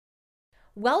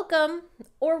Welcome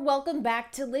or welcome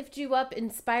back to Lift You Up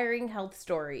Inspiring Health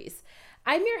Stories.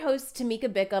 I'm your host,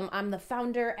 Tamika Bickham. I'm the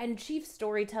founder and chief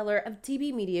storyteller of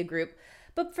TB Media Group.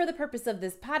 But for the purpose of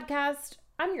this podcast,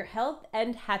 I'm your health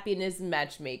and happiness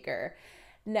matchmaker.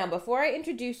 Now, before I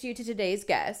introduce you to today's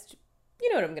guest, you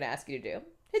know what I'm going to ask you to do.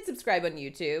 Hit subscribe on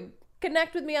YouTube,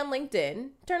 connect with me on LinkedIn,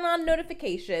 turn on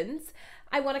notifications.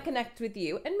 I want to connect with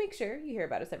you and make sure you hear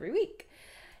about us every week.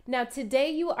 Now,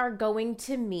 today you are going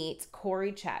to meet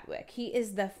Corey Chadwick. He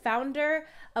is the founder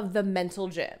of The Mental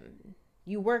Gym.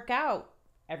 You work out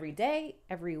every day,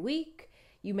 every week.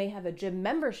 You may have a gym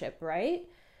membership, right?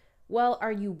 Well,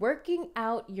 are you working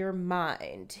out your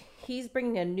mind? He's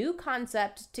bringing a new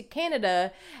concept to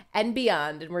Canada and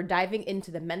beyond, and we're diving into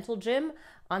The Mental Gym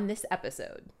on this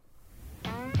episode.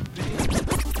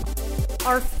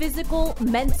 Our physical,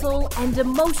 mental, and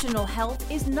emotional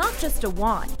health is not just a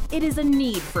want. It is a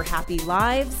need for happy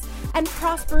lives and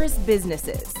prosperous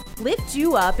businesses. Lift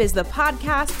You Up is the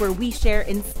podcast where we share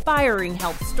inspiring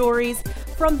health stories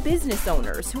from business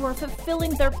owners who are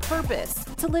fulfilling their purpose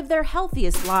to live their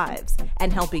healthiest lives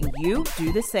and helping you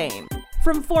do the same.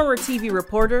 From former TV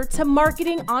reporter to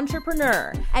marketing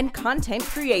entrepreneur and content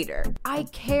creator, I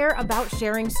care about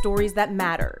sharing stories that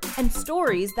matter and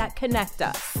stories that connect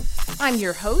us. I'm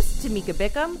your host, Tamika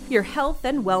Bickham, your health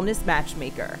and wellness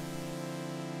matchmaker.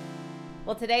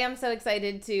 Well, today I'm so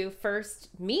excited to first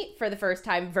meet for the first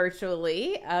time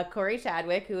virtually Corey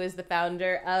Chadwick, who is the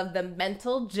founder of The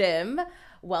Mental Gym.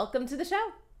 Welcome to the show.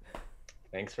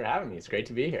 Thanks for having me. It's great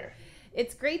to be here.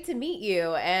 It's great to meet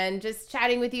you, and just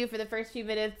chatting with you for the first few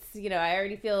minutes, I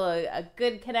already feel a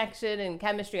good connection and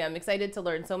chemistry. I'm excited to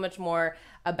learn so much more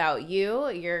about you.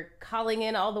 You're calling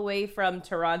in all the way from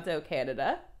Toronto,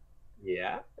 Canada.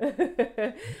 Yeah.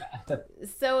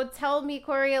 So tell me,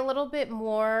 Corey, a little bit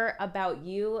more about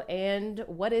you and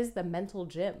what is The Mental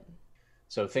Gym?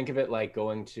 So think of it like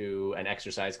going to an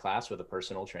exercise class with a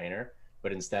personal trainer,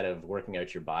 but instead of working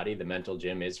out your body, the mental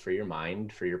gym is for your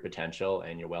mind, for your potential,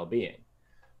 and your well-being.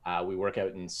 We work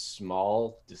out in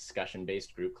small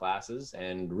discussion-based group classes,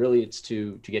 and really it's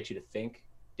to get you to think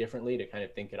differently, to kind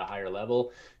of think at a higher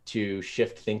level, to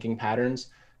shift thinking patterns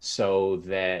so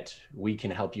that we can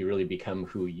help you really become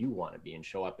who you want to be and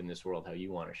show up in this world how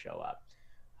you want to show up.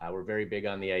 We're very big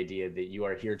on the idea that you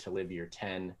are here to live your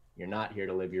 10. You're not here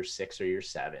to live your 6 or your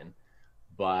 7,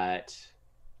 but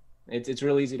it's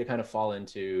real easy to kind of fall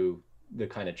into the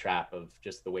kind of trap of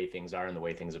just the way things are and the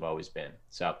way things have always been.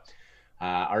 So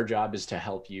our job is to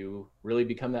help you really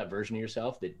become that version of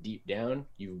yourself that deep down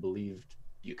you've believed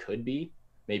you could be,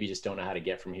 maybe just don't know how to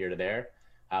get from here to there.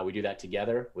 We do that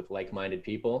together with like-minded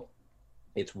people.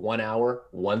 It's 1 hour,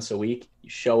 once a week. You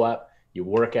show up, you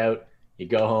work out, you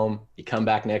go home, you come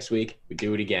back next week, we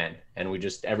do it again. And we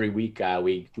just, every week,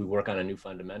 we work on a new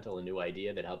fundamental, a new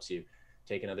idea that helps you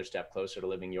take another step closer to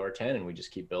living your 10. And we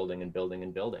just keep building and building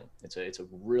and building. It's a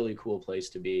really cool place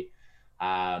to be.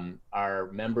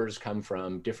 Our members come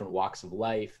from different walks of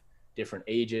life, different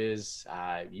ages,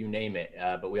 you name it.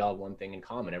 But we all have one thing in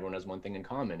common. Everyone has one thing in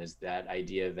common, is that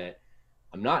idea that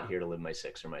I'm not here to live my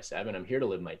 6 or my 7. I'm here to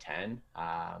live my 10.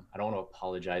 I don't want to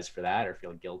apologize for that or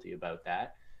feel guilty about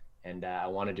that. And I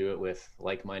want to do it with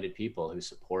like-minded people who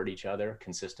support each other,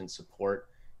 consistent support,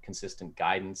 consistent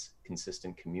guidance,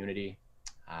 consistent community.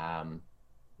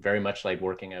 Very much like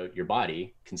working out your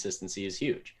body, consistency is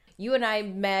huge. You and I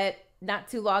met not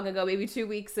too long ago, maybe 2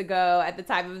 weeks ago at the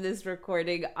time of this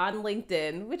recording on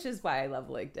LinkedIn, which is why I love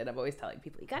LinkedIn. I'm always telling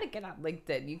people, you got to get on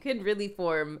LinkedIn. You can really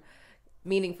form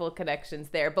meaningful connections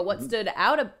there. But what stood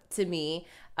out to me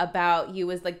about you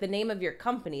was like the name of your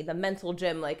company, The Mental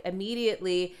Gym. Like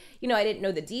immediately, I didn't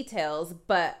know the details,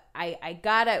 but I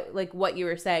got at like what you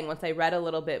were saying once I read a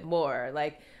little bit more.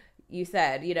 Like you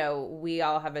said, we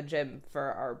all have a gym for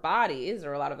our bodies,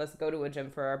 or a lot of us go to a gym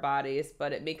for our bodies,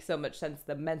 but it makes so much sense,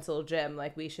 the mental gym,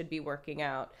 like we should be working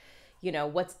out,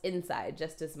 what's inside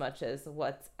just as much as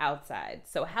what's outside.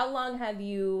 So how long have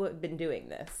you been doing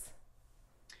this?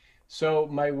 So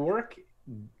my work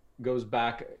goes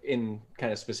back, in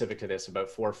kind of specific to this,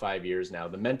 about 4 or 5 years now.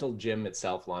 The Mental Gym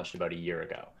itself launched about a year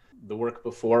ago. The work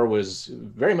before was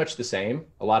very much the same.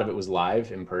 A lot of it was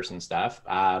live, in-person stuff.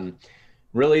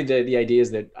 Really, the idea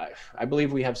is that I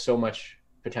believe we have so much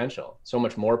potential, so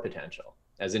much more potential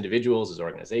as individuals, as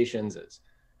organizations, as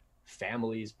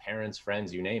families, parents,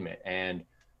 friends, you name it. And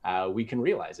we can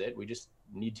realize it. We just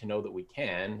need to know that we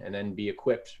can, and then be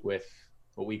equipped with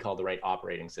what we call the right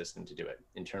operating system to do it.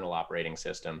 Internal operating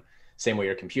system. Same way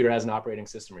your computer has an operating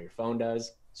system or your phone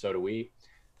does, so do we.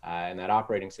 And that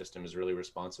operating system is really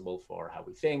responsible for how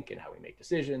we think and how we make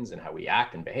decisions and how we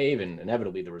act and behave, and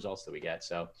inevitably the results that we get.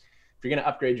 So if you're going to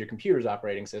upgrade your computer's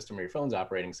operating system or your phone's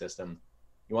operating system,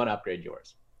 you want to upgrade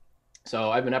yours. So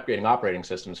I've been upgrading operating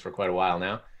systems for quite a while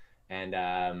now.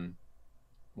 And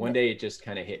one day it just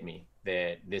kind of hit me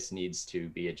that this needs to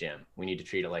be a gym. We need to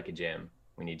treat it like a gym.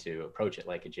 We need to approach it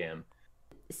like a gym.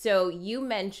 So you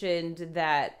mentioned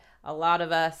that a lot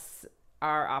of us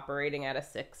are operating at a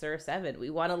 6 or a 7.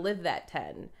 We want to live that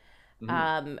 10.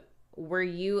 Mm-hmm. Were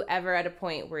you ever at a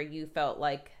point where you felt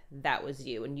like that was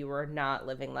you and you were not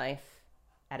living life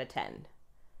at a 10?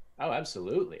 Oh,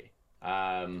 absolutely.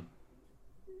 I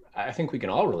think we can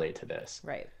all relate to this.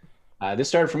 Right. This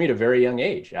started for me at a very young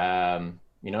age. I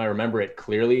remember it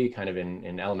clearly kind of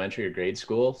in elementary or grade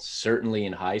school, certainly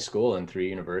in high school and through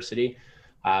university.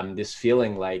 This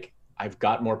feeling like I've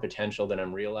got more potential than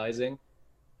I'm realizing.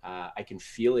 I can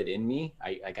feel it in me.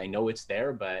 I know it's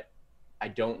there, but I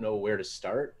don't know where to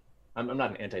start. I'm not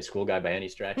an anti-school guy by any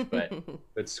stretch,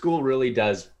 but school really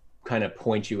does kind of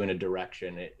point you in a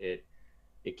direction.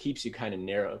 It keeps you kind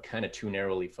of too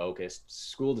narrowly focused.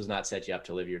 School does not set you up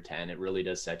to live your 10. It really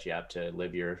does set you up to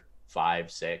live your 5,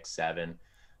 6, 7.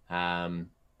 And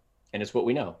it's what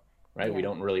we know, right? Yeah. We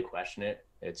don't really question it.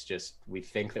 It's just, we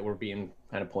think that we're being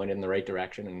kind of pointed in the right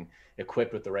direction and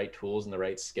equipped with the right tools and the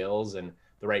right skills and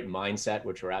the right mindset,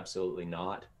 which we're absolutely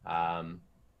not.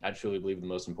 I truly believe the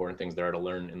most important things there are to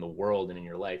learn in the world and in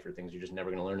your life are things you're just never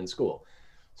going to learn in school.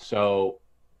 So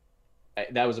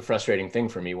that was a frustrating thing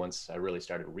for me once I really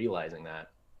started realizing that.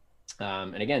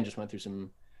 And again, just went through some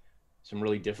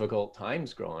really difficult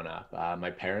times growing up.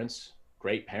 My parents,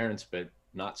 great parents, but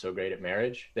not so great at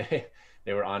marriage.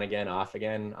 They were on again, off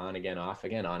again, on again, off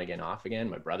again, on again, off again.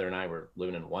 My brother and I were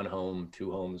living in one home,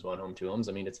 two homes, one home, two homes.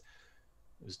 I mean, it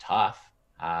was tough.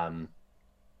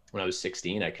 When I was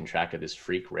 16, I contracted this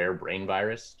freak rare brain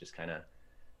virus, just kind of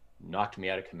knocked me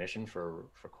out of commission for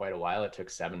quite a while. It took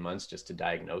 7 months just to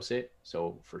diagnose it.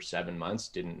 So for 7 months,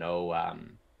 didn't know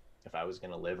if I was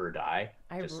going to live or die.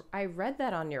 I read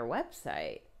that on your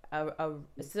website.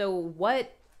 So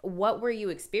what were you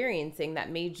experiencing that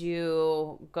made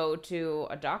you go to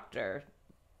a doctor?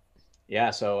 Yeah,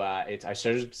 so I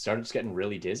started just getting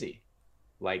really dizzy.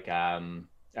 Like I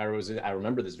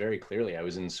remember this very clearly. I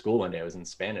was in school one day. I was in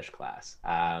Spanish class,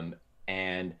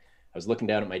 and I was looking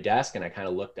down at my desk, and I kind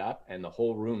of looked up, and the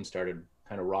whole room started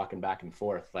kind of rocking back and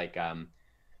forth. Like,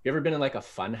 you ever been in like a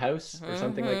fun house or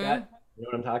something like that? You know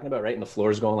what I'm talking about, right? And the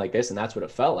floor's going like this, and that's what it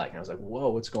felt like. And I was like, "Whoa,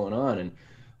 what's going on?" And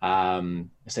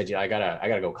I said, "Yeah, I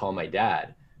gotta go call my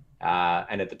dad."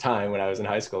 And at the time when I was in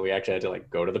high school, we actually had to like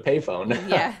go to the payphone.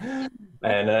 Yeah.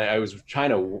 And I was trying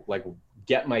to like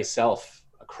get myself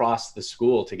across the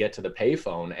school to get to the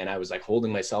payphone, and I was like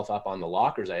holding myself up on the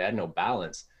lockers. I had no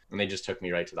balance, and they just took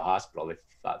me right to the hospital. They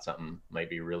thought something might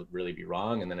be really be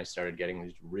wrong, and then I started getting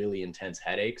these really intense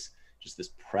headaches, just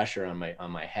this pressure on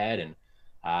my head,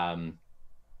 and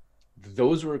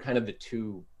those were kind of the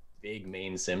two big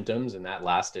main symptoms, and that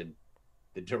lasted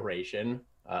the duration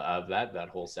of that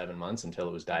whole 7 months until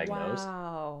it was diagnosed.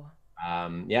 Wow.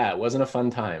 Yeah, it wasn't a fun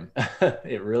time.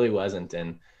 It really wasn't.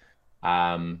 And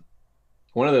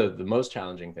one of the most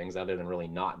challenging things, other than really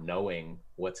not knowing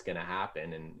what's going to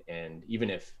happen, and even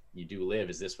if you do live,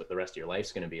 is this what the rest of your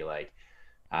life's going to be like?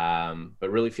 But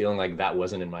really feeling like that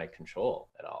wasn't in my control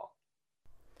at all.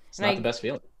 It's not the best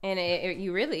feeling. And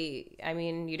you really, I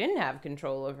mean, you didn't have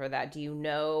control over that. Do you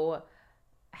know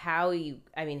how do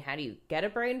you get a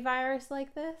brain virus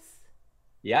like this?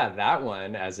 Yeah, that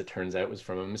one, as it turns out, was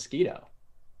from a mosquito.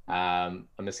 A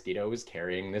mosquito was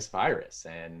carrying this virus,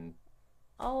 and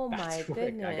oh my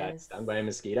goodness, I got stung by a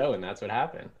mosquito, and that's what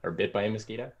happened, or bit by a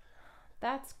mosquito.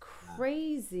 That's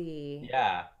crazy.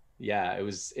 Yeah. It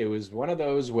was one of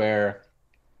those where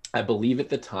I believe at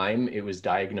the time it was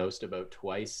diagnosed about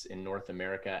twice in North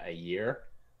America a year.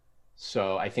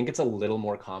 So I think it's a little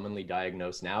more commonly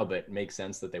diagnosed now, but it makes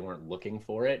sense that they weren't looking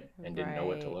for it and didn't know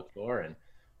what to look for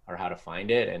or how to find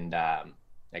it. And I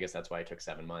guess that's why it took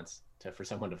 7 months for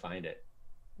someone to find it.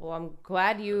 Well, I'm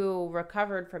glad you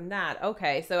recovered from that.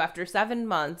 Okay, so after 7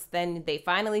 months, then they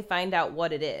finally find out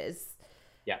what it is.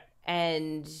 Yeah.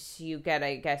 And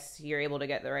I guess you're able to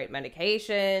get the right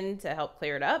medication to help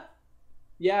clear it up.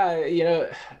 Yeah,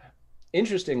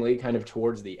 interestingly, kind of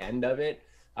towards the end of it,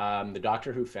 the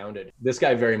doctor who found it, this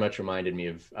guy very much reminded me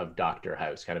of Dr.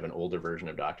 House, kind of an older version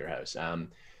of Dr. House.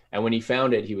 And when he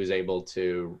found it, he was able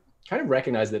to kind of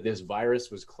recognize that this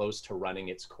virus was close to running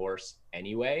its course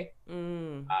anyway.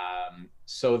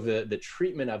 So the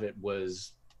treatment of it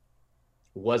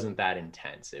wasn't that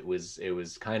intense. It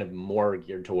was kind of more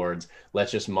geared towards,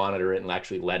 let's just monitor it and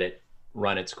actually let it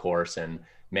run its course and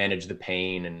manage the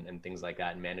pain and things like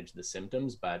that and manage the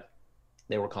symptoms. But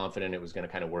they were confident it was going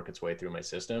to kind of work its way through my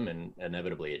system, and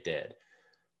inevitably it did.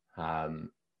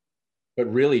 Um,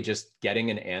 but really just getting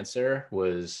an answer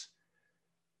was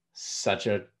such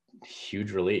a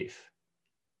huge relief.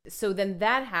 So then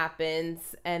that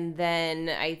happens, and then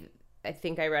I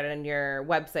think I read on your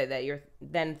website that you're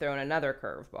then thrown another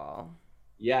curveball.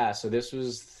 Yeah, so this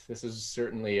is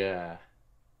certainly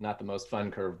not the most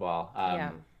fun curveball.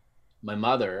 Yeah. My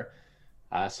mother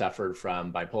suffered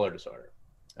from bipolar disorder,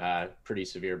 pretty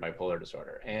severe bipolar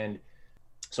disorder, and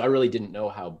so I really didn't know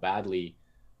how badly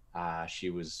she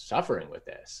was suffering with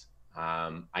this.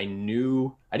 I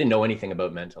didn't know anything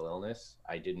about mental illness.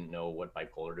 I didn't know what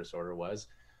bipolar disorder was.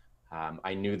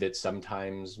 I knew that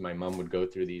sometimes my mom would go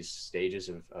through these stages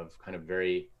of kind of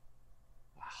very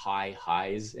high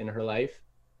highs in her life,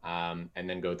 and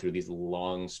then go through these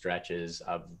long stretches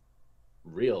of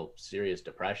real serious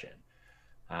depression.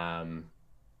 Um,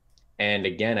 and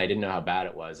again, I didn't know how bad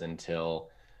it was until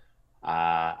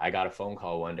I got a phone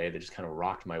call one day that just kind of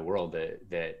rocked my world,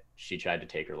 that she tried to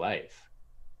take her life.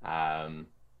 Um,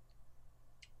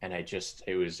 and it just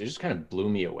kind of blew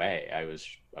me away. I was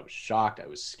shocked. I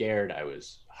was scared. I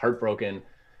was heartbroken.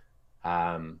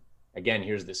 Again,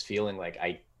 here's this feeling like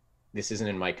this isn't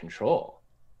in my control.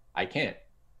 I can't,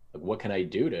 like, what can I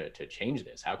do to change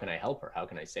this? How can I help her? How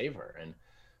can I save her? And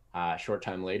a short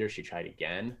time later, she tried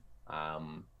again.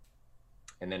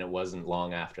 And then it wasn't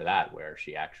long after that where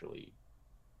she actually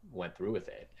went through with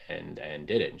it and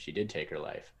did it. And she did take her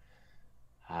life.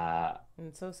 Uh,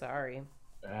 I'm so sorry.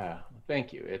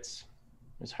 Thank you. It's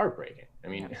heartbreaking. I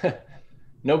mean, yeah.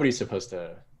 Nobody's supposed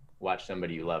to watch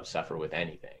somebody you love suffer with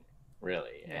anything,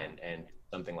 really. Yeah. And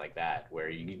something like that, where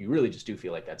you really just do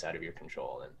feel like that's out of your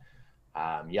control.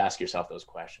 And you ask yourself those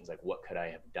questions, like, what could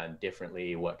I have done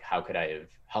differently? How could I have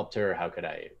helped her? How could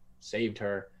I have saved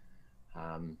her?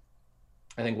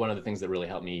 I think one of the things that really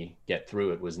helped me get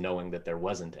through it was knowing that there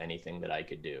wasn't anything that I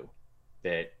could do,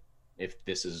 that if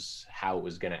this is how it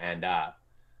was going to end up,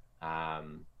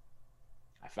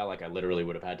 I felt like I literally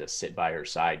would have had to sit by her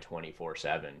side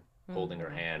 24/7, holding her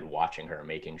hand, watching her,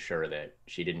 making sure that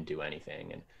she didn't do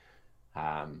anything.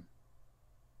 And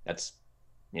that's,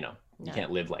 you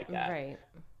can't live like that. Right.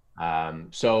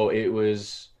 So it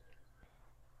was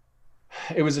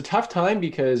a tough time,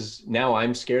 because now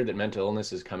I'm scared that mental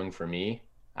illness is coming for me.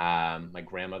 My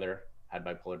grandmother had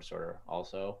bipolar disorder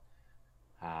also.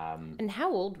 And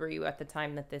how old were you at the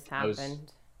time that this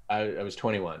happened? I was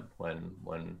 21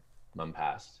 when mom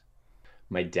passed.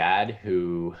 My dad,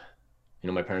 who,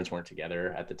 my parents weren't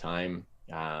together at the time.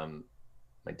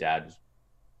 My dad was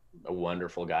a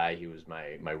wonderful guy. He was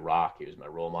my rock. He was my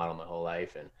role model my whole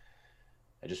life. And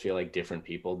I just feel like different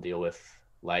people deal with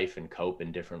life and cope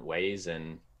in different ways.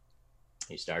 And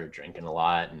he started drinking a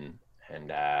lot, and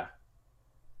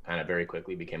kind of very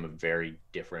quickly became a very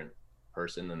different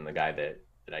person than the guy that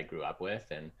I grew up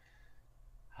with. And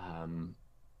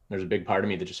there's a big part of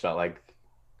me that just felt like,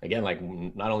 again, like,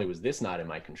 not only was this not in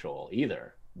my control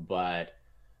either, but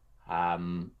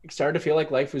it started to feel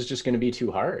like life was just going to be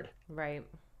too hard. Right.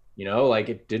 Like,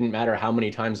 it didn't matter how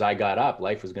many times I got up,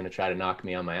 life was going to try to knock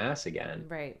me on my ass again.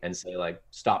 Right. And say, like,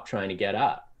 stop trying to get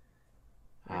up.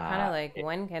 Kind of like,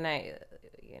 when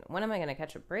am I going to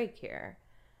catch a break here?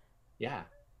 Yeah.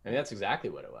 I mean, that's exactly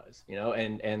what it was,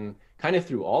 and kind of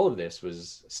through all of this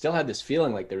was still had this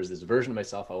feeling like there was this version of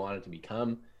myself I wanted to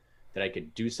become, that I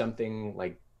could do something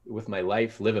like with my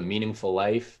life, live a meaningful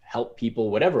life, help people,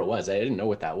 whatever it was. I didn't know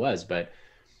what that was, but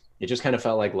it just kind of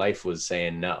felt like life was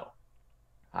saying no.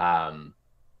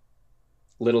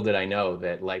 Little did I know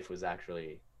that life was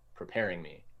actually preparing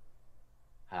me.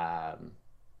 I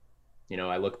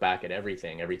look back at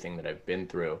everything that I've been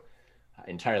through,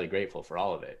 entirely grateful for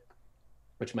all of it,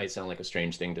 which might sound like a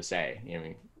strange thing to say. I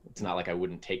mean, it's not like I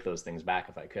wouldn't take those things back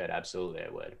if I could. Absolutely, I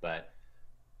would. But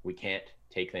we can't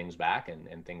take things back,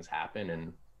 and things happen.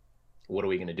 And what are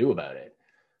we going to do about it?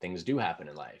 Things do happen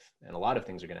in life, and a lot of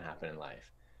things are going to happen in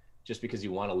life. Just because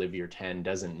you want to live your 10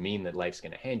 doesn't mean that life's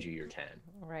going to hand you your 10.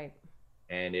 Right.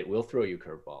 And it will throw you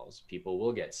curveballs. People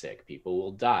will get sick. People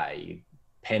will die.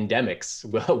 Pandemics,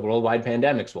 worldwide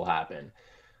pandemics will happen.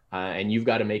 And you've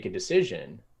got to make a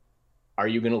decision. Are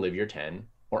you going to live your 10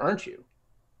 or aren't you?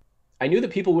 I knew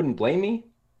that people wouldn't blame me.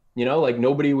 Like,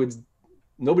 nobody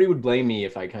would blame me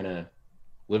if I kind of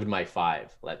lived my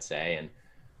 5, let's say.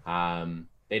 And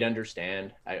they'd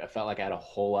understand. I felt like I had a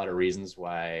whole lot of reasons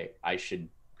why I should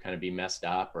kind of be messed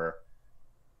up, or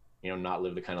not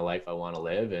live the kind of life I want to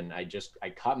live. And I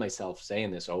caught myself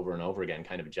saying this over and over again,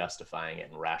 kind of justifying it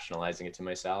and rationalizing it to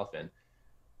myself. And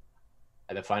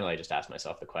then finally I just asked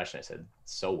myself the question. I said,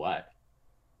 so what?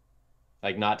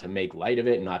 Like, not to make light of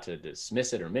it, not to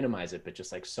dismiss it or minimize it, but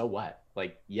just like, so what?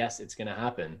 Like, yes, it's going to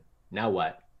happen. Now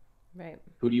what? Right.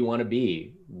 Who do you want to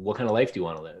be? What kind of life do you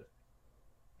want to live?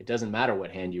 It doesn't matter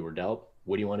what hand you were dealt.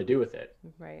 What do you want to do with it?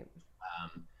 Right.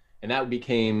 And that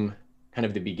became kind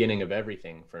of the beginning of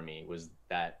everything for me, was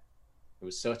that it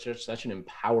was such an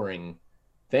empowering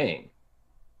thing.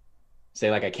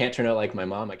 Say, like, I can't turn out like my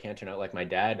mom. I can't turn out like my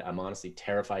dad. I'm honestly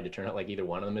terrified to turn out like either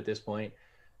one of them at this point.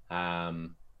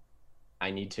 I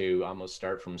need to almost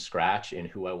start from scratch in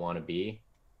who I want to be.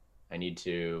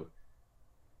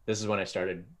 This is when I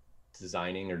started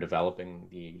designing or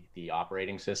developing the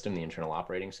operating system, the internal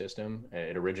operating system.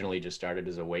 It originally just started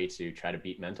as a way to try to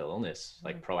beat mental illness,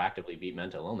 like proactively beat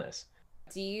mental illness.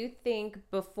 Do you think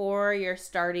before you're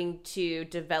starting to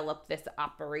develop this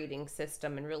operating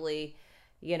system and really,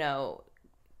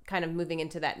 kind of moving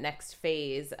into that next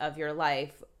phase of your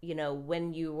life,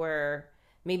 when you were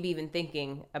maybe even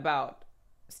thinking about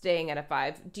staying at a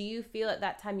 5, do you feel at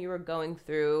that time you were going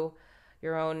through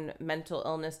your own mental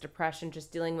illness, depression,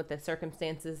 just dealing with the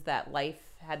circumstances that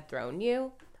life had thrown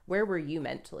you? Where were you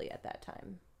mentally at that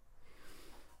time?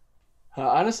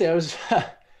 Honestly, I was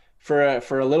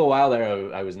for a little while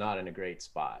there, I was not in a great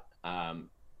spot,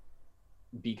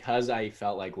 because I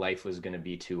felt like life was going to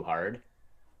be too hard,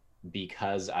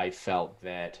 because I felt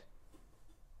that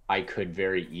I could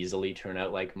very easily turn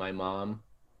out like my mom,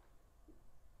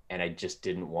 and I just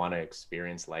didn't want to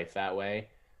experience life that way.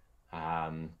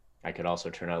 I could also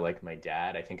turn out like my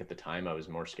dad. I think at the time I was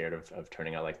more scared of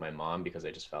turning out like my mom, because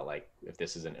I just felt like, if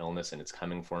this is an illness and it's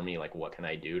coming for me, like, what can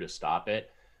I do to stop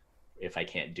it? If I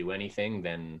can't do anything,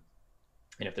 then,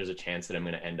 and if there's a chance that I'm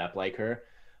going to end up like her,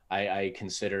 I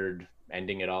considered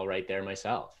ending it all right there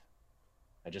myself.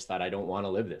 I just thought, I don't want to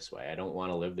live this way. I don't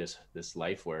want to live this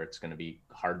life where it's going to be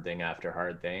hard thing after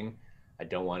hard thing. I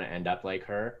don't want to end up like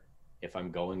her. If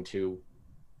I'm going to,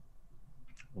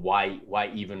 why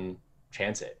even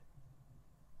chance it?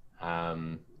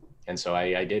 And so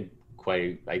I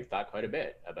thought quite a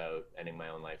bit about ending my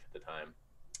own life at the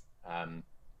time.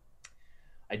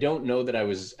 I don't know that I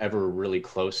was ever really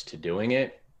close to doing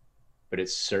it, but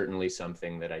it's certainly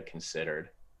something that I considered.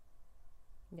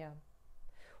 Yeah.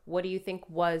 What do you think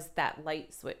was that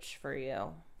light switch for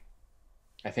you?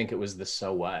 I think it was the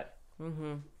so what.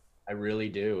 Mm-hmm. I really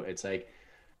do. It's like,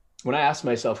 when I ask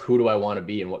myself, who do I want to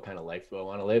be and what kind of life do I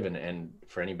want to live? And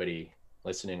for anybody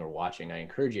listening or watching, I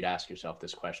encourage you to ask yourself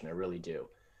this question. I really do.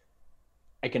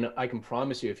 I can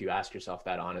promise you, if you ask yourself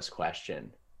that honest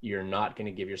question, you're not going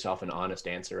to give yourself an honest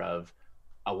answer of,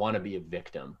 I want to be a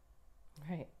victim.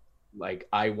 Right. Like,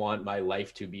 I want my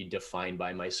life to be defined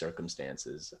by my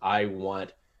circumstances. I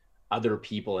want other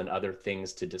people and other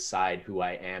things to decide who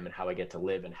I am and how I get to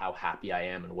live and how happy I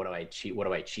am and what do I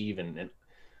achieve and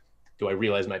do I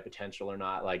realize my potential or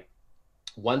not? Like,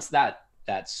 once that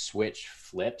switch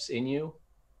flips in you,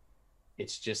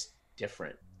 it's just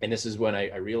different. And this is when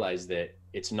I realized that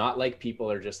it's not like people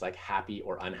are just like happy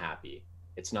or unhappy.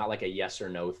 It's not like a yes or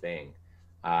no thing.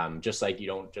 Just like you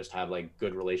don't just have like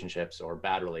good relationships or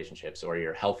bad relationships, or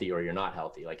you're healthy or you're not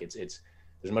healthy. Like, there's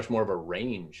much more of a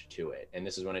range to it. And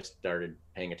this is when I started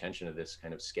paying attention to this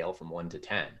kind of scale from 1 to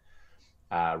 10.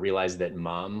 Realized that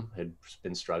mom had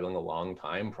been struggling a long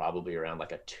time, probably around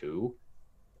like a 2,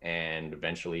 and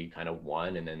eventually kind of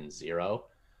 1 and then 0.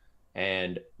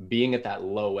 And being at that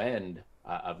low end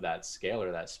of that scale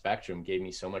or that spectrum gave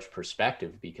me so much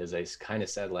perspective, because I kind of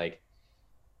said, like,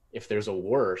 if there's a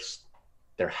worst,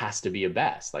 there has to be a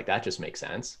best. Like, that just makes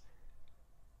sense.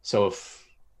 So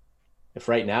if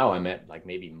right now I'm at like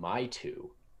maybe my 2,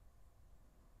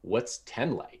 what's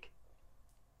 10 like?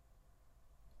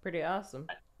 Pretty awesome.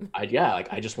 I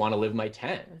just want to live my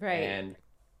 10. Right.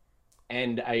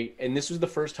 And this was the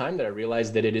first time that I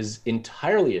realized that it is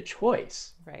entirely a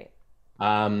choice. Right.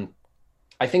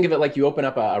 I think of it like you open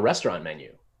up a restaurant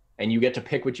menu and you get to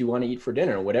pick what you want to eat for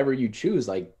dinner, and whatever you choose,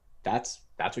 like, that's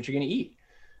what you're going to eat.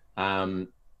 And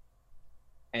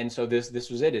so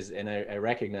this was it, and I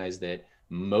recognized that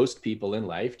most people in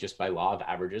life, just by law of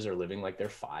averages, are living like they're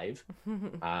 5.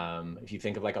 If you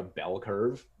think of like a bell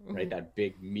curve, right, that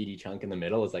big meaty chunk in the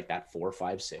middle is like that 4,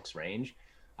 5, 6 range.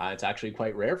 It's actually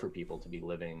quite rare for people to be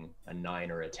living a 9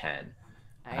 or a 10.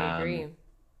 I agree.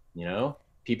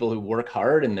 People who work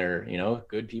hard and they're,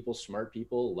 good people, smart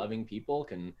people, loving people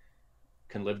can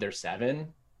live their 7,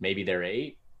 maybe their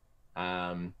 8.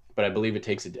 But I believe it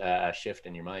takes a shift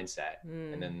in your mindset,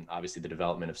 and then obviously the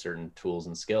development of certain tools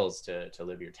and skills to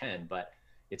live your 10. But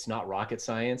it's not rocket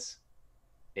science.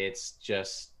 It's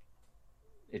just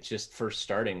first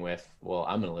starting with, well,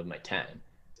 I'm going to live my 10.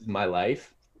 This is my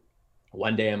life.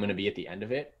 One day I'm going to be at the end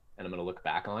of it, and I'm going to look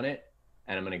back on it,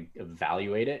 and I'm going to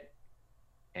evaluate it,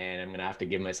 and I'm going to have to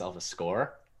give myself a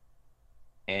score.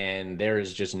 And there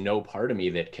is just no part of me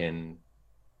that can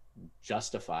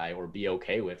justify or be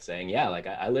okay with saying, yeah, like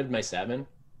I lived my 7,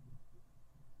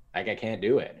 like I can't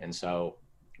do it. And so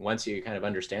once you kind of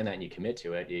understand that and you commit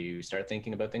to it, you start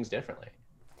thinking about things differently.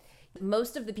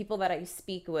 Most of the people that I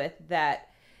speak with that,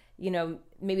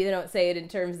 maybe they don't say it in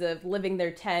terms of living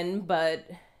their 10, but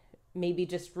maybe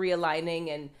just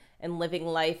realigning and living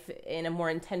life in a more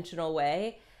intentional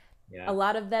way. Yeah. A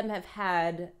lot of them have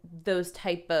had those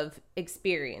type of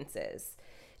experiences.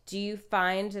 Do you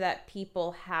find that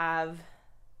people have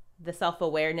the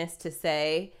self-awareness to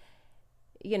say,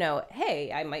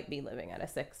 hey, I might be living at a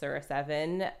 6 or a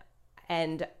 7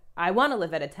 and I want to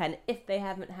live at a 10 if they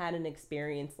haven't had an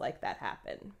experience like that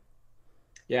happen?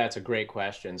 Yeah, it's a great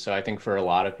question. So I think for a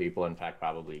lot of people, in fact,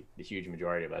 probably the huge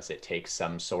majority of us, it takes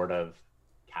some sort of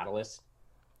catalyst.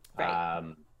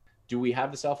 Right. Do we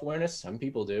have the self-awareness? Some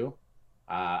people do.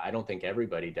 I don't think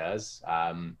everybody does.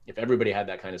 If everybody had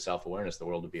that kind of self-awareness, the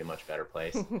world would be a much better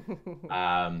place.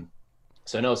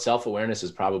 So no, self-awareness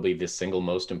is probably the single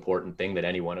most important thing that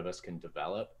any one of us can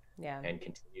develop and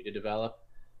continue to develop.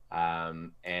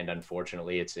 And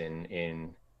unfortunately, it's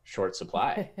in short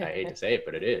supply. I hate to say it,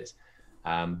 but it is.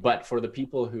 But for the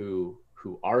people who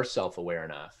are self-aware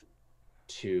enough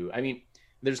to, I mean,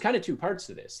 there's kind of two parts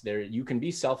to this. There, you can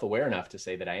be self-aware enough to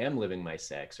say that I am living my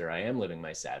 6 or I am living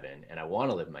my 7 and I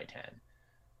want to live my 10.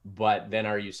 But then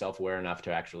are you self-aware enough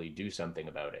to actually do something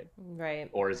about it? Right.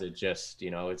 Or is it just,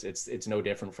 it's no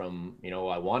different from,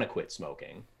 I want to quit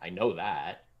smoking. I know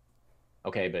that.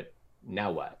 Okay, but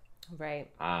now what? Right.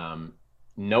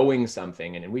 Knowing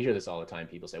something, and we hear this all the time.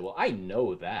 People say, well, I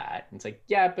know that. And it's like,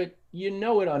 yeah, but you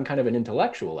know it on kind of an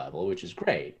intellectual level, which is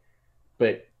great.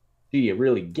 But do you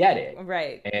really get it?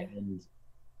 Right. And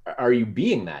are you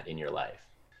being that in your life?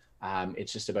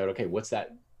 It's just about, okay, what's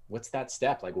that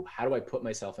step? Like, how do I put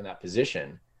myself in that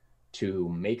position to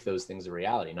make those things a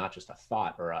reality, not just a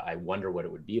thought or I wonder what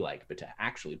it would be like, but to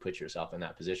actually put yourself in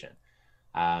that position.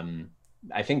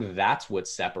 I think that's what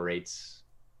separates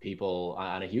people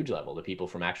on a huge level, the people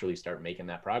from actually start making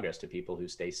that progress to people who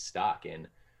stay stuck in,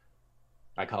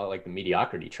 I call it like the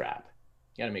mediocrity trap.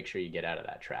 You got to make sure you get out of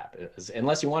that trap,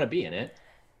 unless you want to be in it.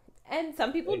 And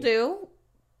some people do.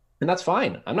 And that's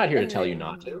fine. I'm not here to tell you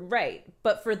not to. Right.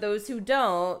 But for those who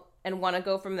don't and want to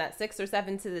go from that 6 or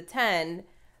 7 to the 10,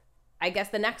 I guess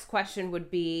the next question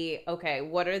would be, okay,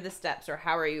 what are the steps or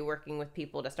how are you working with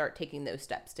people to start taking those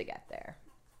steps to get there?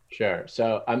 Sure.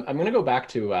 So I'm going to go back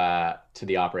to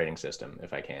the operating system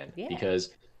if I can, because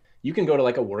you can go to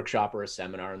like a workshop or a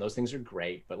seminar and those things are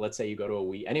great. But let's say you go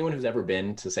to anyone who's ever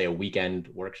been to say a weekend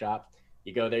workshop,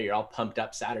 you go there, you're all pumped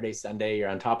up Saturday, Sunday, you're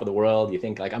on top of the world. You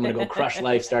think like, I'm going to go crush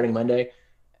life starting Monday.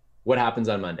 What happens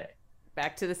on Monday?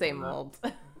 Back to the same old.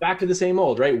 Back to the same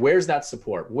old, right? Where's that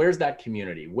support? Where's that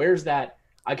community? Where's that,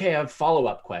 okay, I have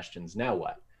follow-up questions. Now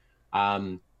what?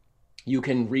 You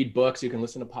can read books, you can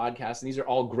listen to podcasts, and these are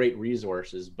all great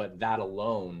resources, but that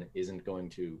alone isn't going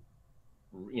to,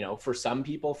 for some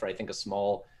people, for I think a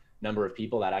small number of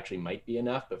people, that actually might be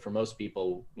enough. But for most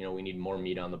people, we need more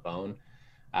meat on the bone.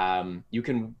 You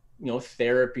can,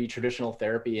 therapy, traditional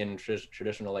therapy and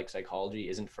traditional like psychology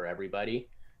isn't for everybody.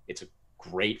 It's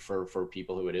great for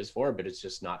people who it is for, but it's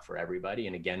just not for everybody.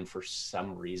 And again, for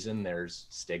some reason, there's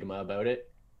stigma about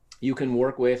it. You can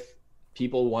work with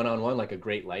people one-on-one, like a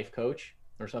great life coach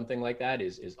or something like that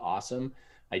is awesome.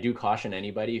 I do caution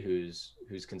anybody who's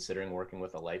considering working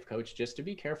with a life coach just to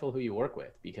be careful who you work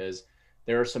with, because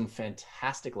there are some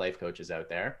fantastic life coaches out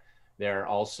there. There are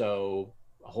also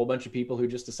a whole bunch of people who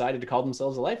just decided to call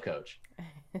themselves a life coach.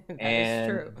 That is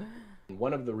true.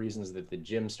 One of the reasons that the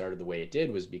gym started the way it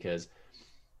did was because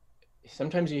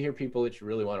sometimes you hear people that you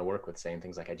really want to work with saying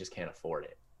things like, I just can't afford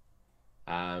it.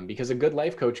 Because a good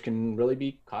life coach can really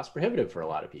be cost prohibitive for a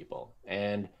lot of people.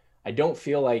 And I don't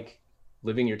feel like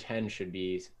living your 10 should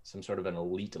be some sort of an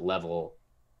elite level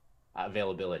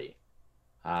availability.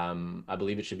 I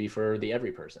believe it should be for the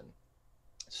every person.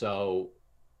 So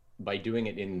by doing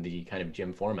it in the kind of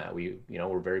gym format,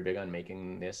 we're very big on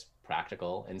making this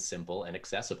practical and simple and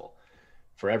accessible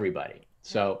for everybody.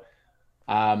 So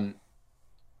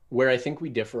where I think we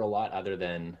differ a lot, other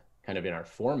than kind of in our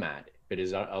format, but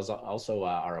is also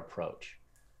our approach.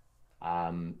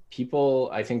 People,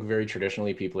 I think very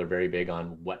traditionally, people are very big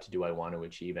on what do I want to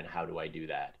achieve and how do I do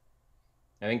that.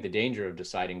 I think the danger of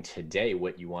deciding today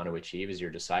what you want to achieve is you're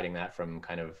deciding that from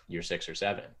kind of year 6 or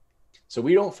 7. So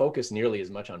we don't focus nearly as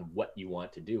much on what you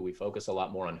want to do. We focus a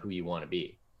lot more on who you want to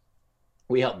be.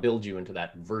 We help build you into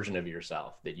that version of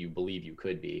yourself that you believe you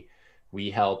could be. We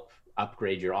help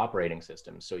upgrade your operating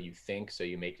system. So you think, so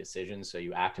you make decisions, so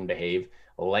you act and behave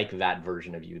like that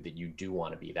version of you that you do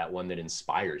want to be, that one that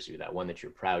inspires you, that one that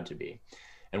you're proud to be.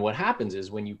 And what happens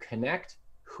is when you connect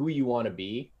who you want to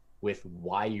be with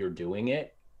why you're doing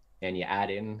it, and you add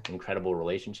in incredible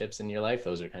relationships in your life,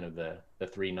 those are kind of the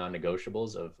three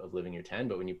non-negotiables of living your 10.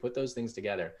 But when you put those things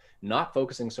together, not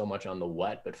focusing so much on the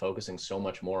what, but focusing so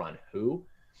much more on who,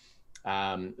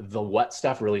 the what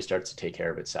stuff really starts to take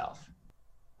care of itself.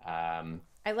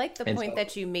 I like the point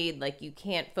that you made, like you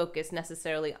can't focus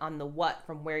necessarily on the what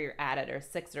from where you're at it or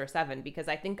 6 or 7, because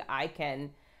I think I can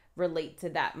relate to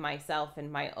that myself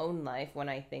in my own life when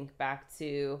I think back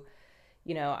to,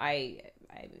 you know,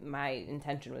 my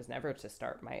intention was never to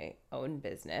start my own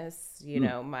business. You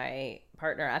know, my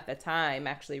partner at the time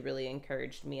actually really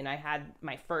encouraged me, and I had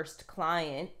my first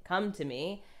client come to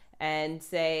me and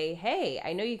say, hey,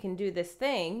 I know you can do this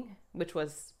thing, which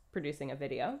was producing a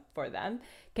video for them.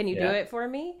 Can you do it for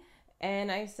me?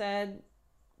 And I said,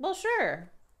 well,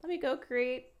 sure. Let me go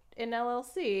create an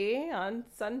LLC on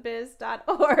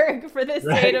sunbiz.org for the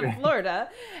state of Florida.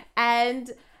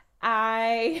 And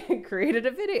I created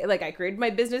a video. Like, I created my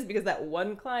business because that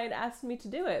one client asked me to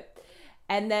do it.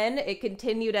 And then it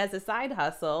continued as a side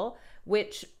hustle,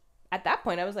 which at that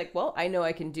point I was like, well, I know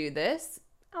I can do this.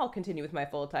 I'll continue with my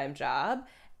full-time job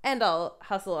and I'll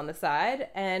hustle on the side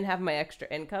and have my extra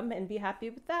income and be happy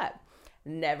with that.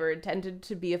 Never intended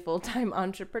to be a full-time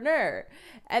entrepreneur.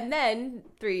 And then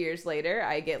 3 years later,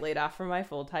 I get laid off from my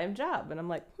full-time job. And I'm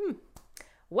like,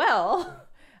 well,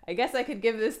 I guess I could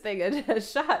give this thing a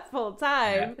shot full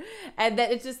time. Yeah. And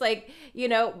then it's just like, you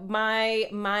know, my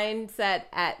mindset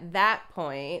at that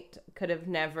point could have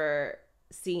never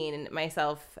seen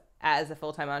myself as a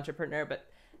full-time entrepreneur. But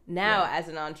now as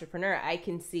an entrepreneur, I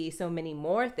can see so many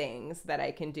more things that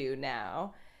I can do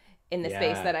now in the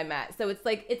space that I'm at. So it's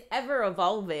like, it's ever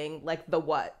evolving, like the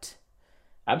what.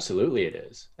 Absolutely it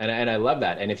is. And I love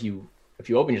that. And if you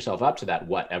open yourself up to that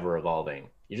what ever evolving,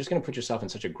 you're just going to put yourself in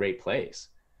such a great place,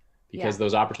 because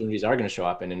those opportunities are going to show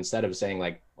up. And instead of saying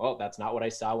like, well, that's not what I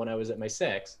saw when I was at my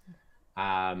 6,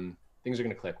 things are going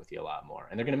to click with you a lot more,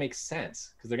 and they're going to make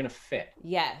sense because they're going to fit.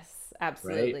 Yes,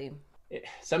 absolutely. Right?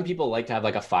 Some people like to have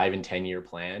like a 5 and 10 year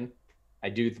plan. I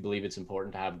do believe it's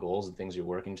important to have goals and things you're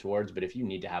working towards, but if you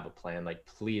need to have a plan, like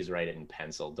please write it in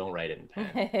pencil. Don't write it in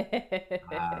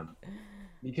pen.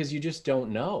 Because you just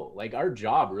don't know. Like our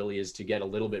job really is to get a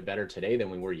little bit better today than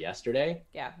we were yesterday.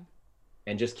 Yeah.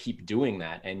 And just keep doing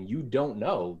that. And you don't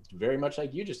know, very much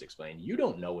like you just explained, you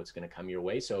don't know what's going to come your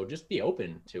way. So just be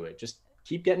open to it. Just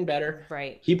keep getting better.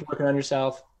 Right. Keep working on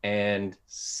yourself and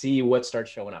see what starts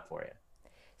showing up for you.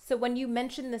 So when you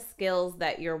mention the skills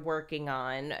that you're working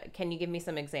on, can you give me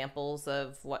some examples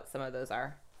of what some of those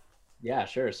are? Yeah,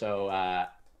 sure. So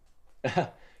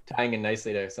tying in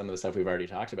nicely to some of the stuff we've already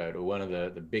talked about, one of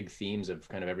the big themes of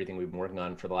kind of everything we've been working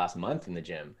on for the last month in the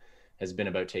gym has been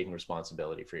about taking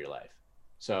responsibility for your life.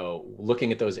 So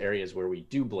looking at those areas where we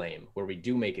do blame, where we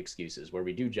do make excuses, where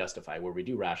we do justify, where we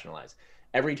do rationalize,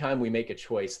 every time we make a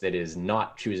choice that is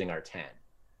not choosing our 10.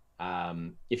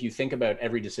 If you think about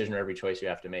every decision or every choice you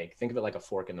have to make, think of it like a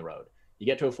fork in the road. You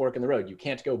get to a fork in the road, you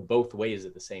can't go both ways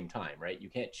at the same time, right? You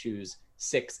can't choose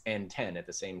 6 and 10 at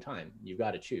the same time. You've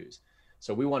got to choose.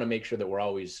 So we want to make sure that we're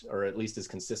always, or at least as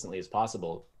consistently as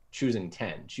possible, choosing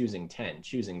 10, choosing 10,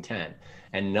 choosing 10,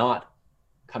 and not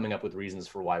coming up with reasons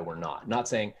for why we're not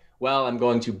saying, well, I'm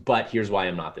going to, but here's why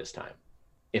I'm not this time.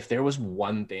 If there was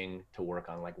one thing to work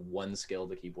on, like one skill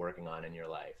to keep working on in your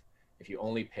life, if you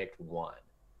only picked one,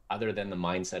 other than the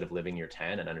mindset of living your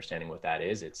 10 and understanding what that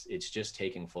is, it's just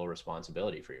taking full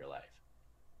responsibility for your life,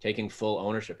 taking full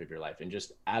ownership of your life, and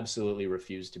just absolutely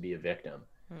refuse to be a victim.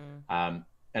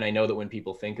 And I know that when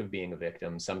people think of being a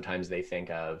victim, sometimes they think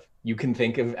of,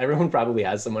 everyone probably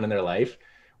has someone in their life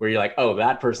where you're like, oh,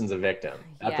 that person's a victim.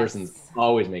 That person's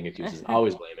always making excuses,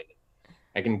 always blaming it.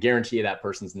 I can guarantee you that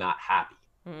person's not happy,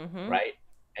 right?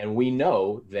 And we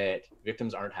know that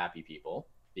victims aren't happy people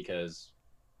because,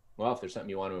 well, if there's something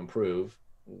you want to improve,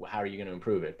 how are you going to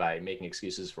improve it? By making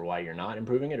excuses for why you're not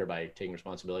improving it, or by taking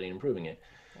responsibility and improving it?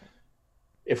 Okay.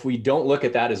 If we don't look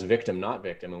at that as victim, not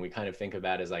victim, and we kind of think of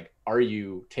that as like, are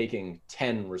you taking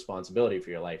 10 responsibility for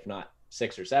your life, not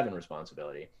 6 or 7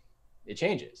 responsibility? It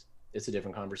changes. It's a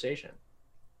different conversation.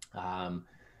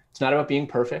 It's not about being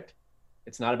perfect.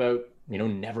 It's not about,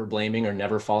 never blaming or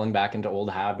never falling back into old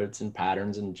habits and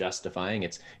patterns and justifying.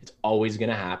 It's always going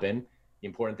to happen. The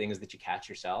important thing is that you catch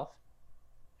yourself.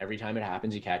 Every time it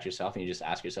happens, you catch yourself and you just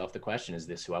ask yourself the question, is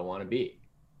this who I want to be?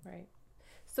 Right.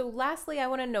 So lastly, I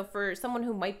want to know, for someone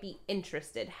who might be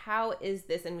interested, how is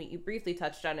this, and you briefly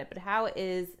touched on it, but how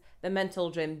is the mental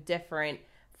gym different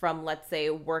from, let's say,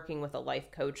 working with a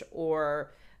life coach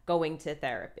or going to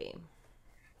therapy?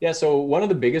 Yeah, so one of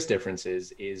the biggest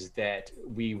differences is that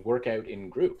we work out in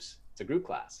groups. It's a group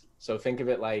class. So think of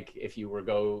it like if you were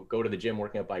go to the gym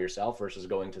working out by yourself versus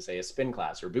going to, say, a spin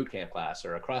class or boot camp class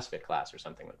or a CrossFit class or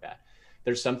something like that.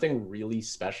 There's something really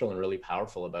special and really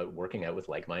powerful about working out with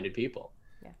like-minded people.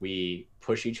 Yeah. We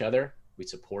push each other, we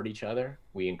support each other,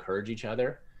 we encourage each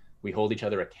other, we hold each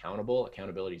other accountable.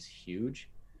 Accountability is huge.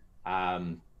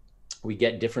 We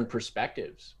get different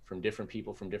perspectives from different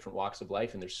people from different walks of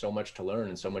life, and there's so much to learn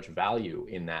and so much value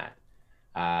in that.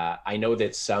 I know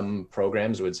that some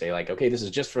programs would say like, okay, this is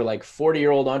just for like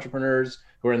 40-year-old entrepreneurs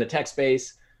who are in the tech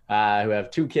space, who have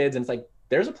 2 kids, and it's like,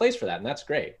 there's a place for that, and that's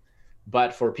great.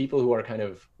 But for people who are kind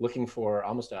of looking for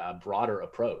almost a broader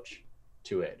approach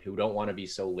to it, who don't want to be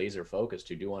so laser focused,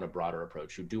 who do want a broader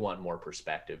approach, who do want more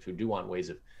perspective, who do want ways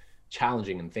of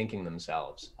challenging and thinking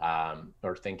themselves,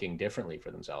 or thinking differently for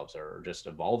themselves, or just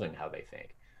evolving how they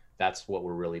think. That's what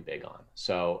we're really big on.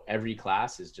 So every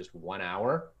class is just 1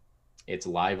 hour. It's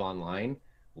live online,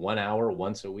 1 hour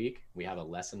once a week. We have a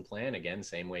lesson plan, again,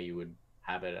 same way you would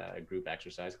have at a group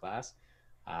exercise class.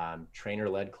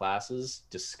 Trainer-led classes,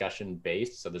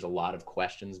 discussion-based. So there's a lot of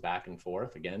questions back and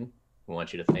forth. Again, we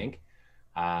want you to think.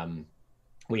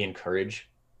 We encourage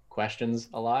questions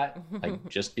a lot. Like,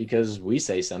 just because we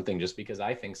say something, just because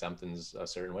I think something's a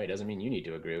certain way, doesn't mean you need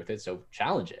to agree with it. So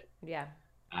challenge it. Yeah.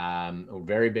 We're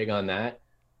very big on that.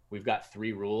 We've got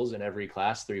 3 rules in every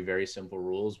class, 3 very simple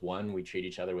rules. 1, we treat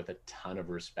each other with a ton of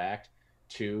respect.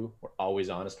 2, we're always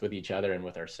honest with each other and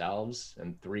with ourselves.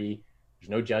 And 3, there's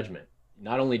no judgment.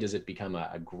 Not only does it become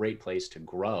a great place to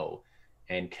grow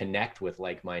and connect with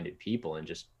like-minded people and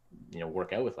just,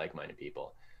 work out with like-minded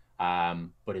people,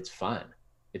 but it's fun.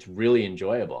 It's really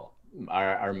enjoyable.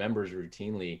 Our members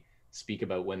routinely speak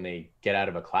about when they get out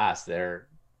of a class,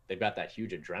 they've got that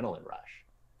huge adrenaline rush,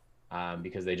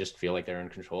 because they just feel like they're in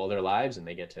control of their lives, and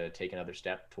they get to take another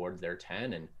step towards their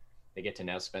 10, and they get to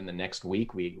now spend the next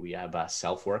week. We have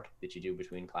self-work that you do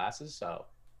between classes. So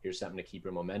here's something to keep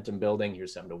your momentum building.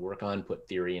 Here's something to work on, put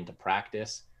theory into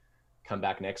practice. Come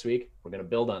back next week, we're going to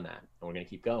build on that, and we're going to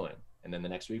keep going. And then the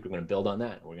next week, we're going to build on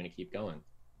that, and we're going to keep going.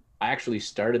 I actually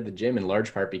started the gym in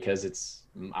large part because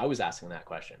I was asking that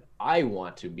question. I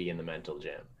want to be in the mental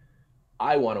gym.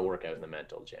 I want to work out in the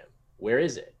mental gym. Where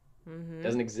is it? It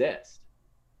doesn't exist.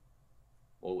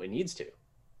 Well, it needs to.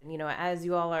 As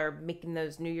you all are making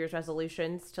those New Year's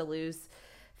resolutions to lose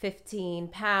 15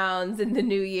 pounds in the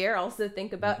new year, also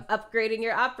think about upgrading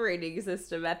your operating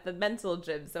system at the mental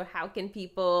gym. So how can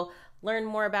people learn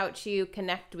more about you,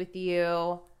 connect with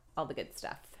you, all the good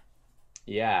stuff?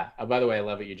 Yeah. By the way, I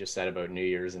love what you just said about New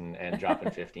Year's and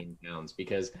dropping 15 pounds,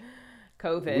 because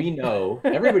COVID. We know,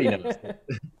 everybody knows.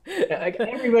 Like,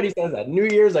 everybody says that. New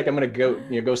Year's, like, I'm going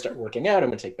to go start working out. I'm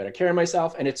going to take better care of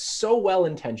myself. And it's so well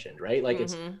intentioned, right? Like,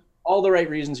 it's all the right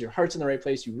reasons. Your heart's in the right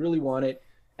place. You really want it.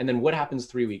 And then what happens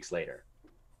 3 weeks later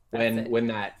when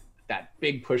that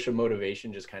big push of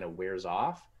motivation just kind of wears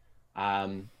off?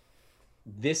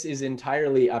 This is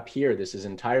entirely up here. This is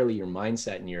entirely your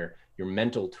mindset and your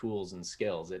mental tools and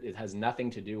skills. It has nothing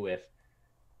to do with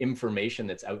information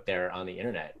that's out there on the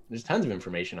internet. There's tons of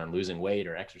information on losing weight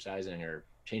or exercising or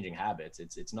changing habits.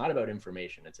 It's not about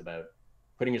information. It's about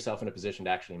putting yourself in a position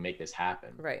to actually make this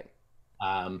happen. Right.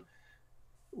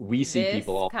 We see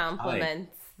people all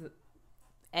complements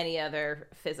any other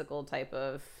physical type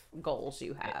of goals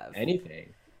you have.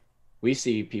 Anything. We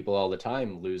see people all the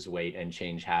time lose weight and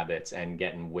change habits and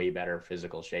get in way better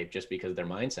physical shape just because their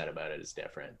mindset about it is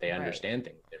different. They understand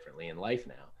things differently in life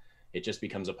now. It just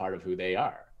becomes a part of who they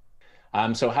are.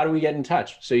 So how do we get in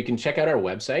touch? So you can check out our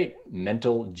website,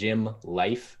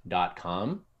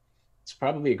 mentalgymlife.com. It's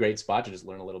probably a great spot to just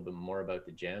learn a little bit more about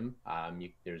the gym. You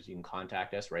can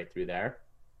contact us right through there.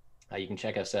 You can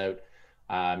check us out.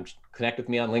 Connect with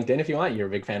me on LinkedIn if you want. You're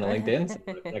a big fan of LinkedIn. So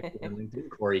connect with me on LinkedIn,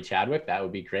 Corey Chadwick. That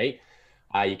would be great.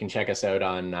 You can check us out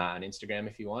on Instagram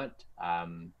if you want,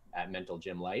 at Mental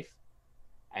Gym Life.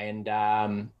 And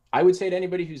I would say to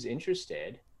anybody who's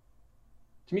interested,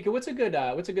 Tamika, what's a good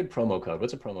promo code?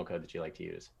 What's a promo code that you like to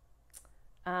use?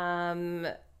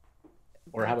 Or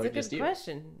how about just you? That's a good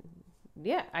question.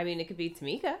 Yeah, I mean, it could be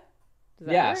Tamika.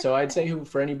 Yeah, so I'd say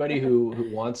for anybody who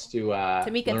wants to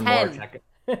Tamika learn 10. more, check it.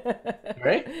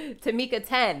 Right? Tamika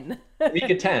 10.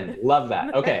 Tamika 10. Love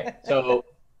that. Okay, so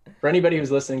for anybody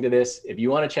who's listening to this, if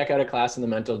you want to check out a class in the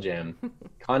mental gym,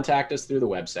 contact us through the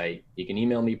website. You can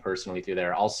email me personally through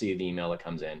there. I'll see the email that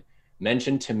comes in.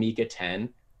 Mention Tamika 10.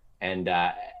 And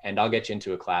I'll get you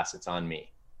into a class. It's on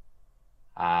me.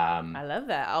 I love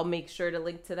that. I'll make sure to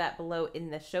link to that below in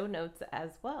the show notes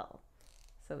as well.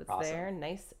 So it's Awesome. there,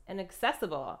 nice and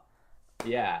accessible.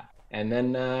 Yeah. And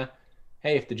then,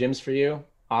 hey, if the gym's for you,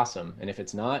 awesome. And if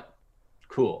it's not,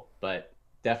 cool, but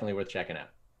definitely worth checking out.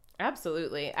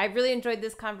 Absolutely. I really enjoyed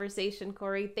this conversation,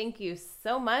 Corey. Thank you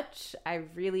so much. I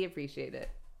really appreciate it.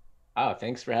 Oh,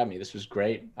 thanks for having me. This was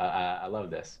great. I love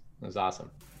this. It was awesome.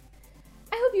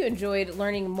 I hope you enjoyed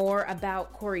learning more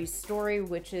about Corey's story,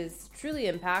 which is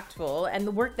truly impactful, and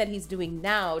the work that he's doing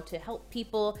now to help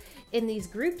people in these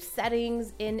group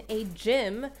settings in a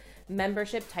gym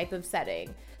membership type of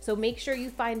setting. So make sure you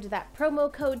find that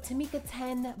promo code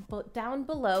Tamika10 down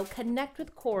below, connect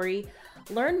with Corey,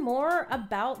 learn more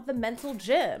about the mental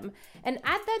gym, and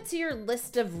add that to your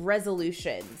list of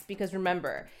resolutions. Because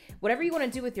remember, whatever you want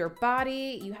to do with your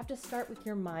body, you have to start with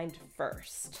your mind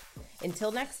first.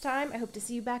 Until next time, I hope to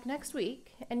see you back next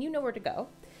week, and you know where to go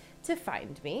to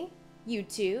find me: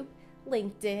 YouTube,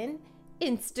 LinkedIn,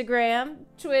 Instagram,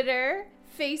 Twitter,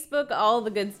 Facebook, all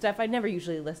the good stuff. I never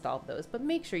usually list all of those, but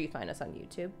make sure you find us on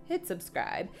YouTube. Hit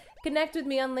subscribe, connect with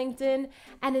me on LinkedIn,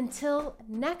 and until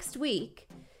next week,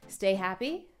 stay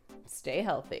happy, stay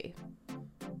healthy.